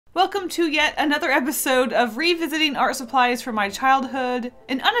Welcome to yet another episode of Revisiting Art Supplies from My Childhood,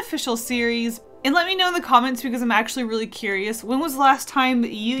 an unofficial series. And let me know in the comments because I'm actually really curious, when was the last time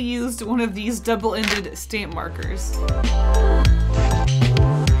you used one of these double-ended stamp markers?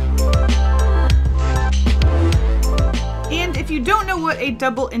 And if you don't know what a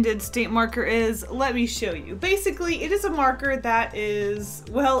double-ended stamp marker is, let me show you. Basically, it is a marker that is,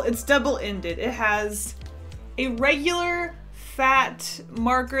 well, it's double-ended. It has a regular fat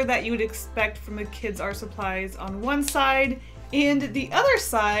marker that you would expect from a kid's art supplies on one side, and the other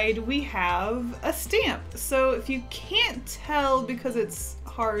side we have a stamp. So if you can't tell because it's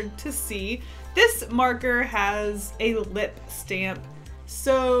hard to see, this marker has a lip stamp.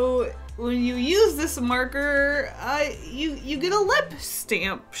 So when you use this marker, you get a lip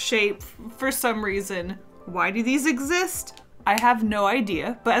stamp shape for some reason. Why do these exist? I have no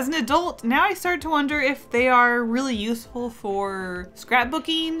idea, but as an adult, now I start to wonder if they are really useful for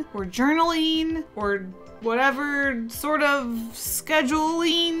scrapbooking or journaling or whatever sort of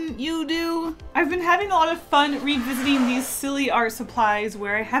scheduling you do. I've been having a lot of fun revisiting these silly art supplies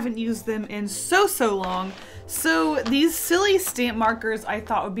where I haven't used them in so long. So these silly stamp markers I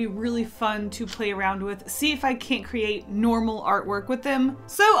thought would be really fun to play around with, see if I can't create normal artwork with them.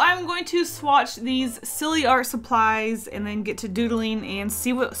 So I'm going to swatch these silly art supplies and then get to doodling and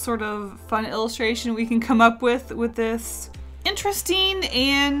see what sort of fun illustration we can come up with this interesting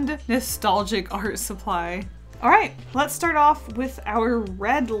and nostalgic art supply. All right, let's start off with our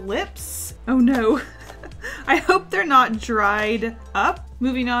red lips. Oh no. I hope they're not dried up.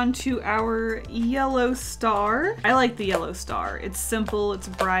 Moving on to our yellow star. I like the yellow star. It's simple, it's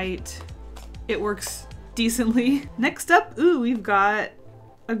bright, it works decently. Next up, ooh, we've got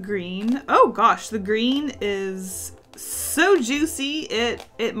a green. Oh gosh, the green is so juicy,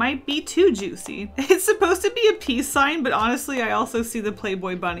 it might be too juicy. It's supposed to be a peace sign, but honestly, I also see the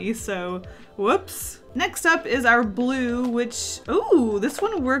Playboy bunny, so whoops. Next up is our blue, which, ooh, this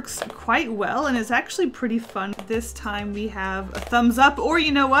one works quite well and is actually pretty fun. This time we have a thumbs up, or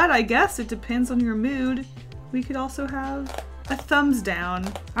you know what, I guess it depends on your mood. We could also have a thumbs down.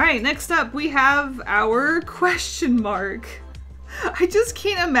 All right, next up we have our question mark. I just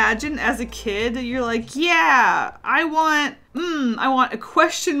can't imagine as a kid, you're like, yeah, I want a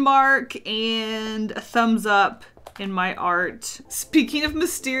question mark and a thumbs up in my art. Speaking of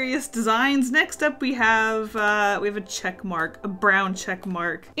mysterious designs, next up we have a check mark, a brown check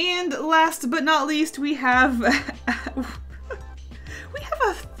mark. And last but not least, we have a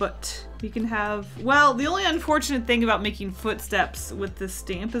foot. We can have, well, the only unfortunate thing about making footsteps with this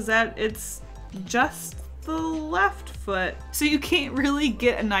stamp is that it's just the left foot. So you can't really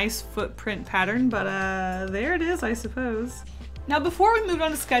get a nice footprint pattern, but there it is, I suppose. Now, before we moved on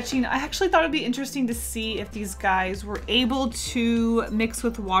to sketching, I actually thought it'd be interesting to see if these guys were able to mix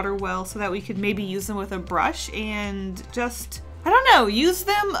with water well so that we could maybe use them with a brush and just, I don't know, use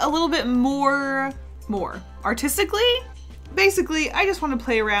them a little bit more artistically. Basically, I just want to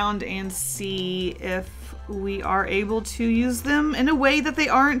play around and see if we are able to use them in a way that they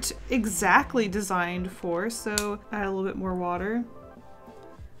aren't exactly designed for. So add a little bit more water.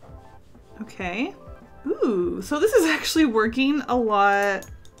 Okay. Ooh, so this is actually working a lot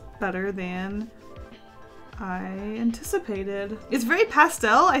better than I anticipated. It's very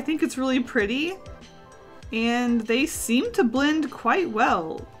pastel. I think it's really pretty. And they seem to blend quite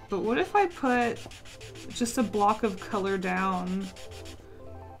well. But what if I put just a block of color down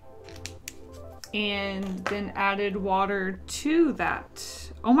and then added water to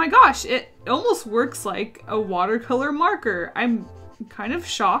that? Oh my gosh, it almost works like a watercolor marker. I'm kind of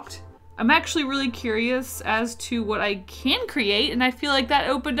shocked. I'm actually really curious as to what I can create, and I feel like that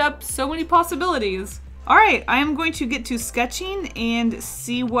opened up so many possibilities. All right, I am going to get to sketching and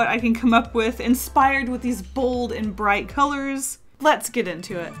see what I can come up with inspired with these bold and bright colors. Let's get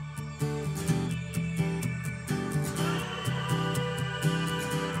into it.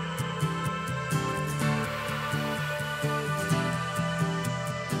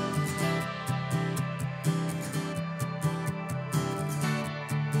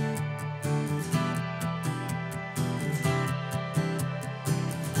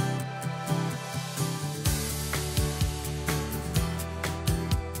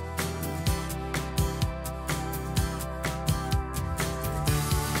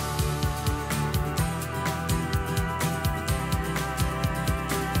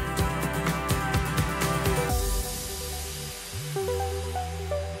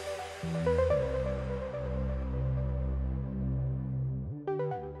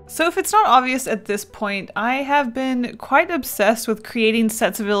 So if it's not obvious at this point, I have been quite obsessed with creating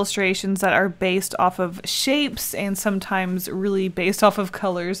sets of illustrations that are based off of shapes and sometimes really based off of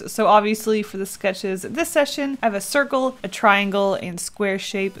colors. So obviously for the sketches this session, I have a circle, a triangle, and square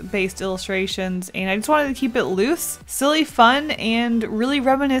shape based illustrations, and I just wanted to keep it loose, silly, fun, and really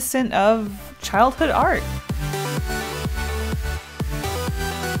reminiscent of childhood art.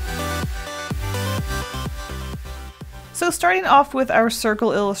 So starting off with our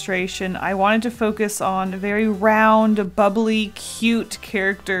circle illustration, I wanted to focus on very round, bubbly, cute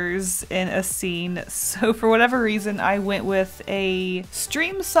characters in a scene. So for whatever reason, I went with a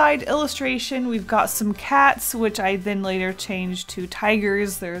stream side illustration. We've got some cats, which I then later changed to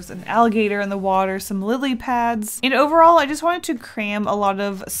tigers. There's an alligator in the water, some lily pads. And overall, I just wanted to cram a lot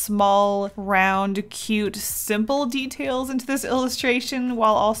of small, round, cute, simple details into this illustration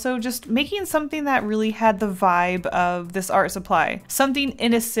while also just making something that really had the vibe of this art supply. Something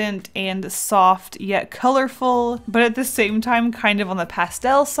innocent and soft yet colorful, but at the same time kind of on the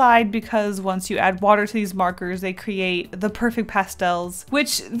pastel side, because once you add water to these markers, they create the perfect pastels,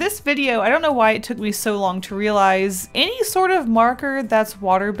 which this video, I don't know why it took me so long to realize, any sort of marker that's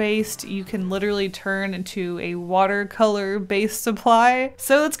water-based, you can literally turn into a watercolor-based supply.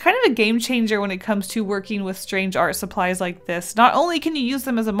 So it's kind of a game changer when it comes to working with strange art supplies like this. Not only can you use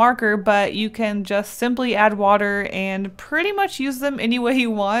them as a marker, but you can just simply add water and pretty much use them any way you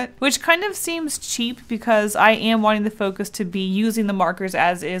want, which kind of seems cheap because I am wanting the focus to be using the markers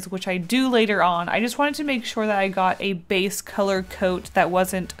as is, which I do later on. I just wanted to make sure that I got a base color coat that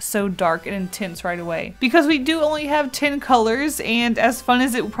wasn't so dark and intense right away, because we do only have 10 colors, and as fun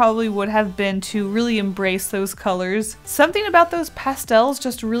as it probably would have been to really embrace those colors, something about those pastels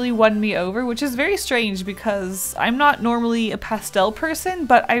just really won me over, which is very strange because I'm not normally a pastel person,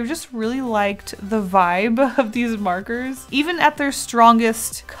 but I just really liked the vibe of these markers. Even at their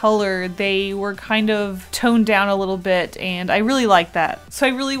strongest color, they were kind of toned down a little bit, and I really liked that. So I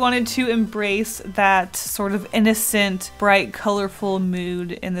really wanted to embrace that sort of innocent, bright, colorful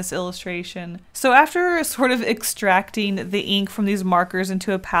mood in this illustration. So after sort of extracting the ink from these markers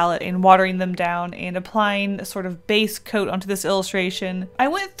into a palette and watering them down and applying a sort of base coat onto this illustration, I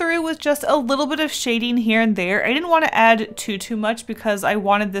went through with just a little bit of shading here and there. I didn't want to add too much because I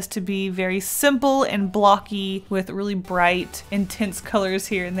wanted this to be very simple and blocky with really bright, intense colors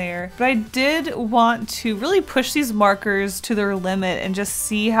here and there. But I did want to really push these markers to their limit and just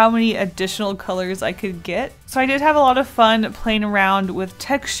see how many additional colors I could get. So I did have a lot of fun playing around with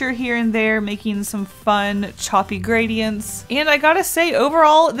texture here and there, making some fun choppy gradients. And I gotta say,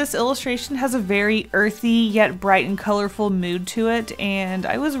 overall, this illustration has a very earthy yet bright and colorful mood to it, and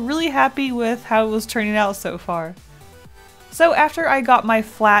I was really happy with how it was turning out so far. So after I got my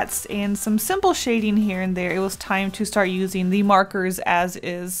flats and some simple shading here and there, it was time to start using the markers as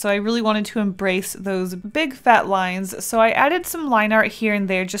is. So I really wanted to embrace those big fat lines. So I added some line art here and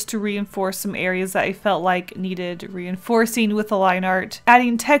there just to reinforce some areas that I felt like needed reinforcing with the line art.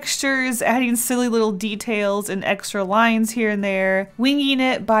 Adding textures, adding silly little details and extra lines here and there, winging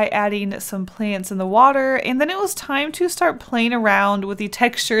it by adding some plants in the water, and then it was time to start playing around with the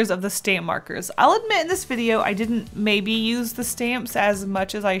textures of the stamp markers. I'll admit in this video I didn't maybe use the stamps as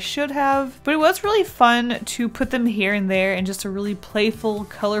much as I should have, but it was really fun to put them here and there in just a really playful,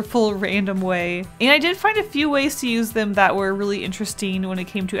 colorful, random way. And I did find a few ways to use them that were really interesting when it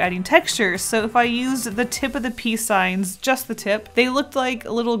came to adding texture. So if I used the tip of the peace signs, just the tip, they looked like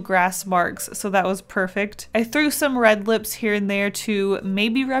little grass marks, so that was perfect. I threw some red lips here and there to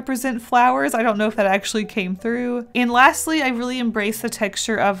maybe represent flowers. I don't know if that actually came through. And lastly, I really embraced the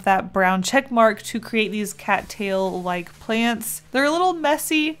texture of that brown check mark to create these cattail-like plants. They're a little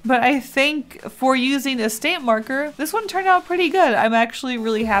messy, but I think for using a stamp marker, this one turned out pretty good. I'm actually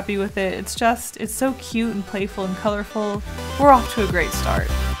really happy with it. It's so cute and playful and colorful. We're off to a great start.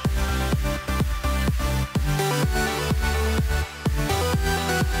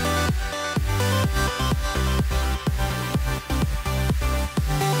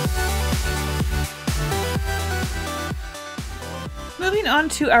 Moving on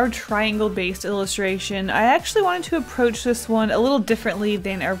to our triangle-based illustration, I actually wanted to approach this one a little differently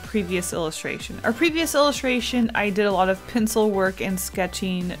than our previous illustration. Our previous illustration, I did a lot of pencil work and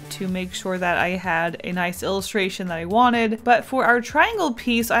sketching to make sure that I had a nice illustration that I wanted, but for our triangle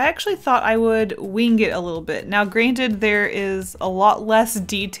piece, I actually thought I would wing it a little bit. Now granted, there is a lot less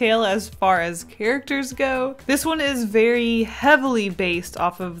detail as far as characters go. This one is very heavily based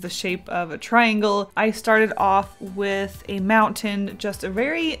off of the shape of a triangle. I started off with a mountain, just a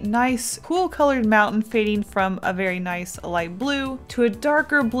very nice, cool colored mountain fading from a very nice light blue to a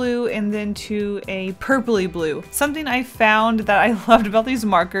darker blue and then to a purpley blue. Something I found that I loved about these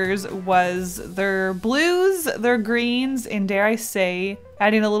markers was their blues, their greens, and dare I say,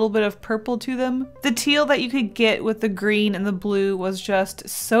 adding a little bit of purple to them. The teal that you could get with the green and the blue was just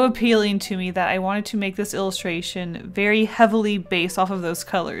so appealing to me that I wanted to make this illustration very heavily based off of those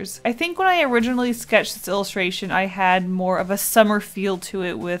colors. I think when I originally sketched this illustration, I had more of a summer feel to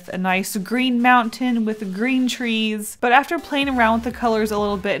it with a nice green mountain with green trees, but after playing around with the colors a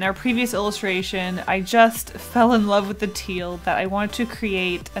little bit in our previous illustration, I just fell in love with the teal that I wanted to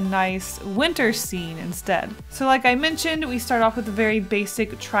create a nice winter scene instead. So like I mentioned, we start off with a very basic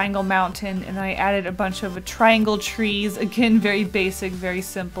triangle mountain, and then I added a bunch of triangle trees. Again, very basic, very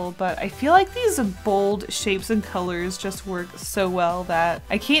simple, but I feel like these bold shapes and colors just work so well that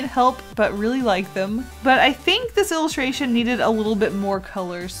I can't help but really like them. But I think this illustration needed a little bit more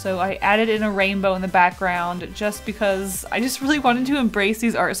color, so I added in a rainbow in the background just because I just really wanted to embrace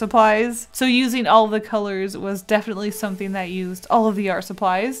these art supplies. So using all of the colors was definitely something that used all of the art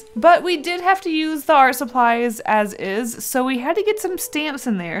supplies. But we did have to use the art supplies as is, so we had to get some stamps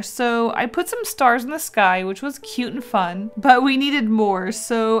in there. So I put some stars in the sky, which was cute and fun, but we needed more.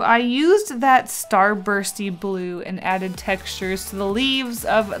 So I used that starbursty blue and added textures to the leaves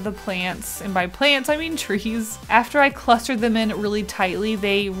of the plants. And by plants, I mean trees. After I clustered them in really tightly,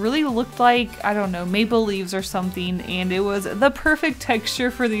 they really looked like, I don't know, maple leaves or something. And it was the perfect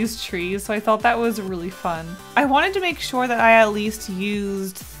texture for these trees. So I thought that was really fun. I wanted to make sure that I at least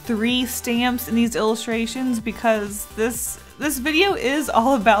used 3 stamps in these illustrations because this video is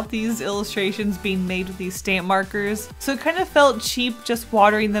all about these illustrations being made with these stamp markers, so it kind of felt cheap just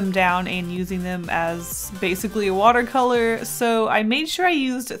watering them down and using them as basically a watercolor, so I made sure I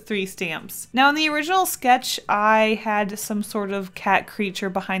used 3 stamps. Now in the original sketch, I had some sort of cat creature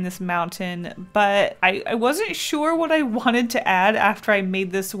behind this mountain, but I wasn't sure what I wanted to add after I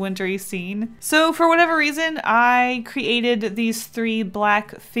made this wintry scene. So for whatever reason, I created these 3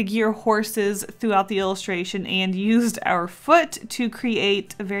 black figure horses throughout the illustration and used our foot to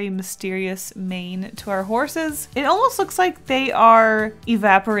create a very mysterious mane to our horses. It almost looks like they are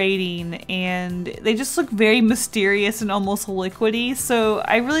evaporating and they just look very mysterious and almost liquidy, so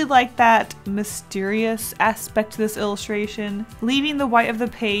I really like that mysterious aspect to this illustration, leaving the white of the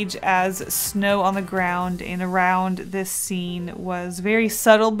page as snow on the ground and around this scene was very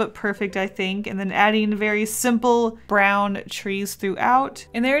subtle but perfect, I think, and then adding very simple brown trees throughout.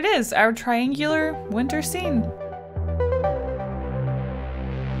 And there it is, our triangular winter scene.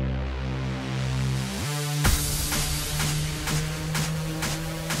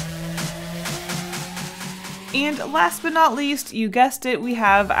 And last but not least, you guessed it, we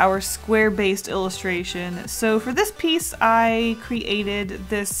have our square-based illustration. So for this piece, I created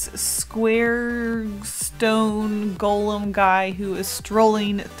this square stone golem guy who is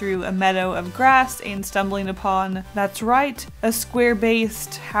strolling through a meadow of grass and stumbling upon, that's right, a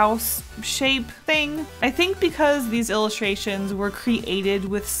square-based house shape thing. I think because these illustrations were created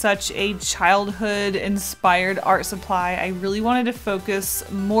with such a childhood-inspired art supply, I really wanted to focus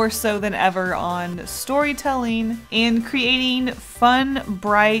more so than ever on storytelling and creating fun,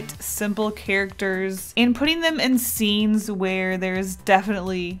 bright, simple characters and putting them in scenes where there's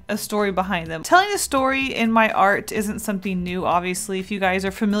definitely a story behind them. Telling a story in my art isn't something new, obviously. If you guys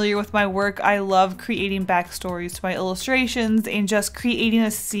are familiar with my work, I love creating backstories to my illustrations and just creating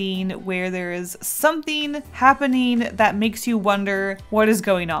a scene where there is something happening that makes you wonder what is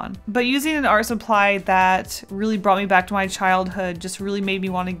going on. But using an art supply that really brought me back to my childhood just really made me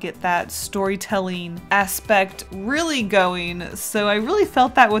want to get that storytelling aspect really going. So I really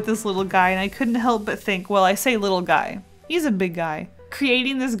felt that with this little guy, and I couldn't help but think, well, I say little guy, he's a big guy.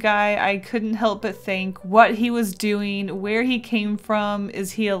 Creating this guy, I couldn't help but think what he was doing, where he came from,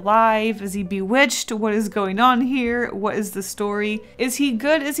 is he alive, is he bewitched, what is going on here, what is the story, is he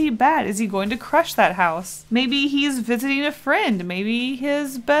good, is he bad, is he going to crush that house, maybe he's visiting a friend, maybe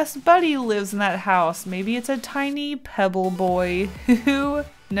his best buddy lives in that house, maybe it's a tiny pebble boy, who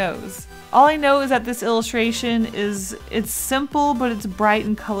knows. All I know is that this illustration it's simple, but it's bright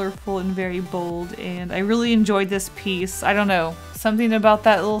and colorful and very bold, and I really enjoyed this piece. I don't know, something about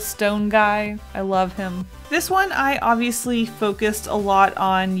that little stone guy, I love him. This one I obviously focused a lot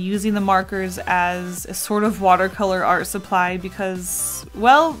on using the markers as a sort of watercolor art supply because,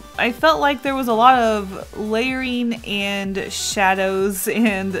 well, I felt like there was a lot of layering and shadows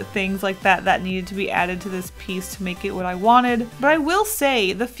and things like that that needed to be added to this piece to make it what I wanted. But I will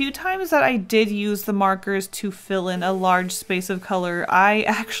say, the few times that I did use the markers to fill in a large space of color, I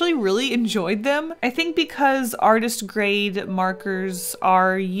actually really enjoyed them. I think because artist grade markers markers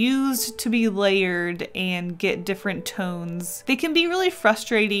are used to be layered and get different tones. They can be really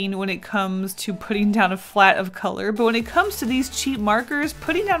frustrating when it comes to putting down a flat of color, but when it comes to these cheap markers,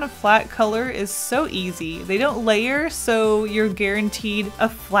 putting down a flat color is so easy. They don't layer, so you're guaranteed a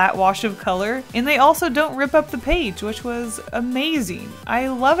flat wash of color, and they also don't rip up the page, which was amazing. I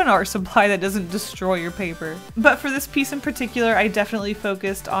love an art supply that doesn't destroy your paper. But for this piece in particular, I definitely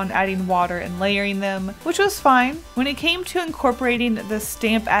focused on adding water and layering them, which was fine. When it came to incorporating the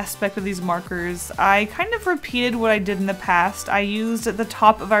stamp aspect of these markers, I kind of repeated what I did in the past. I used the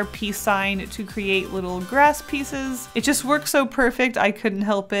top of our peace sign to create little grass pieces. It just worked so perfect, I couldn't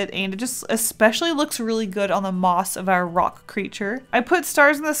help it, and it just especially looks really good on the moss of our rock creature. I put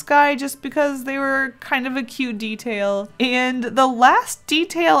stars in the sky just because they were kind of a cute detail. And the last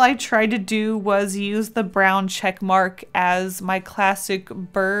detail I tried to do was use the brown check mark as my classic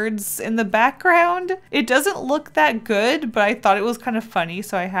birds in the background. It doesn't look that good, but I thought it was kind of funny,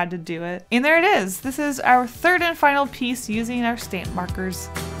 so I had to do it. And there it is. This is our third and final piece using our stamp markers.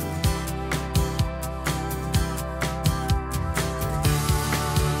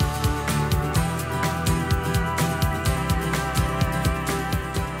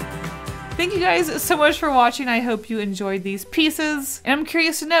 Thank you guys so much for watching. I hope you enjoyed these pieces. And I'm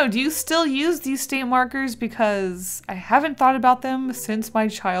curious to know, do you still use these stamp markers? Because I haven't thought about them since my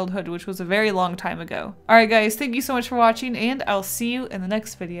childhood, which was a very long time ago. Alright guys, thank you so much for watching, and I'll see you in the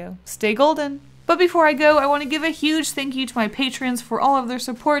next video. Stay golden! But before I go, I want to give a huge thank you to my patrons for all of their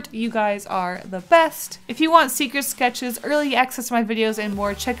support. You guys are the best. If you want secret sketches, early access to my videos, and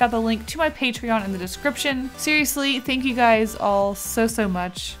more, check out the link to my Patreon in the description. Seriously, thank you guys all so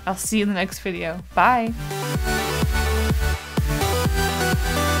much. I'll see you in the next video. Bye!